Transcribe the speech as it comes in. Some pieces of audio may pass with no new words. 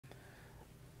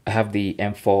I have the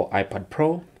M4 iPad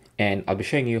Pro, and I'll be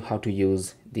showing you how to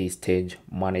use the Stage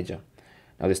Manager.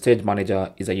 Now, the Stage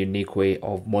Manager is a unique way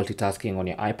of multitasking on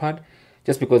your iPad.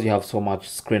 Just because you have so much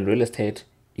screen real estate,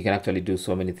 you can actually do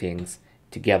so many things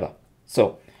together.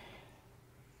 So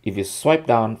if you swipe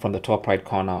down from the top right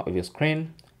corner of your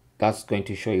screen, that's going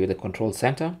to show you the control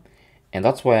center, and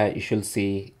that's where you should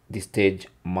see the Stage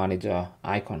Manager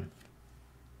icon.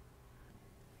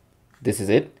 This is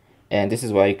it, and this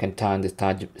is where you can turn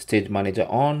the Stage Manager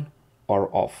on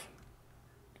or off.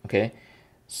 Okay,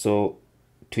 so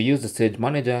to use the Stage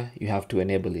Manager, you have to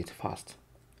enable it first,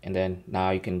 and then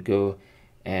now you can go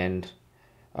and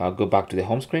go back to the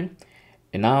home screen.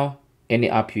 And now any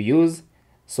app you use,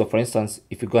 so for instance,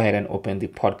 if you go ahead and open the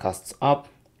podcasts app,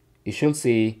 you should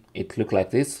see it look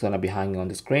like this. It's gonna be hanging on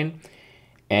the screen,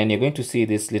 and you're going to see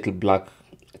these little black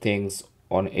things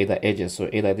on either edges, so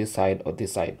either this side or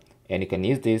this side, and you can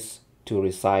use this to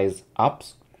resize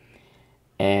apps,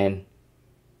 and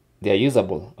they're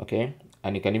usable. Okay,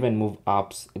 and you can even move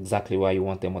apps exactly where you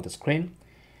want them on the screen.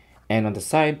 And on the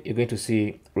side, you're going to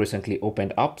see recently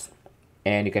opened apps,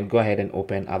 and you can go ahead and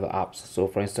open other apps. So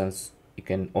for instance, you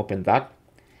can open that,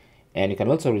 and you can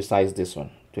also resize this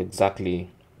one to exactly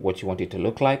what you want it to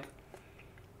look like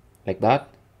that.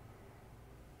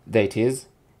 There it is,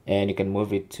 and you can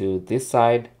move it to this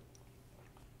side.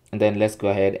 And then let's go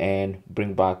ahead and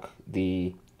bring back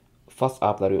the first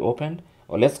app that we opened,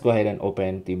 or let's go ahead and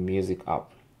open the music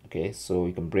app. Okay, so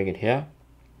you can bring it here,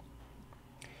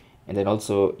 and then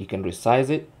also you can resize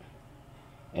it,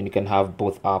 and you can have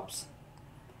both apps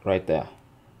right there.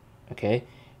 Okay,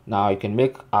 now you can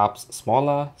make apps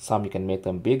smaller, some you can make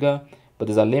them bigger, but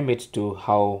there's a limit to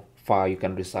how far you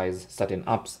can resize certain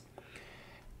apps.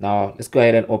 Now let's go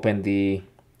ahead and open the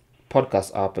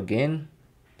podcast app again.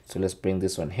 So let's bring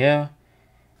this one here,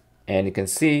 and you can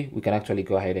see we can actually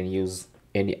go ahead and use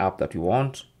any app that we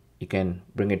want. You can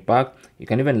bring it back. You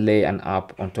can even lay an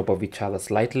app on top of each other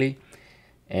slightly,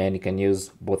 and you can use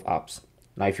both apps.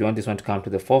 Now if you want this one to come to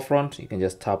the forefront, you can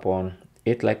just tap on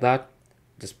it like that,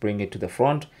 just bring it to the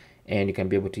front, and you can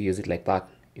be able to use it like that.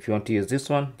 If you want to use this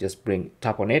one, just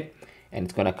tap on it, and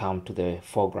it's going to come to the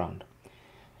foreground.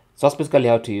 So that's basically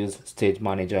how to use Stage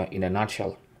Manager in a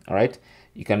nutshell. All right,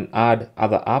 you can add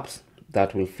other apps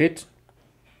that will fit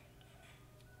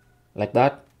like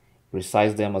that,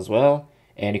 resize them as well,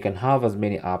 and you can have as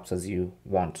many apps as you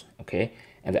want. Okay,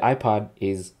 and the iPad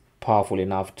is powerful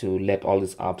enough to let all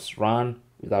these apps run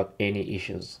without any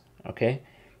issues. Okay,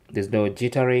 there's no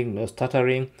jittering, no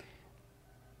stuttering.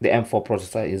 The M4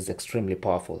 processor is extremely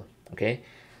powerful. Okay,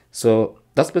 so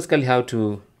that's basically how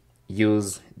to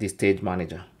use the Stage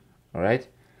Manager. All right,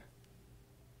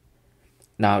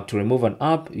 now to remove an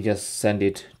app, you just send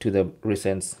it to the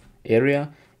recents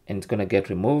area, and it's going to get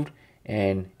removed,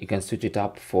 and you can switch it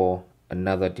up for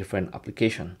another different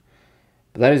application.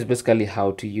 But that is basically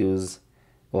how to use,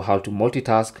 or how to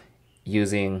multitask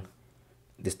using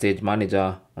the Stage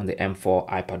Manager on the M4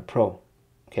 iPad Pro.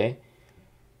 Okay,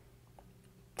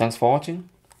 thanks for watching.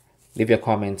 Leave your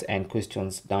comments and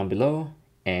questions down below,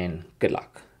 and good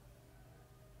luck.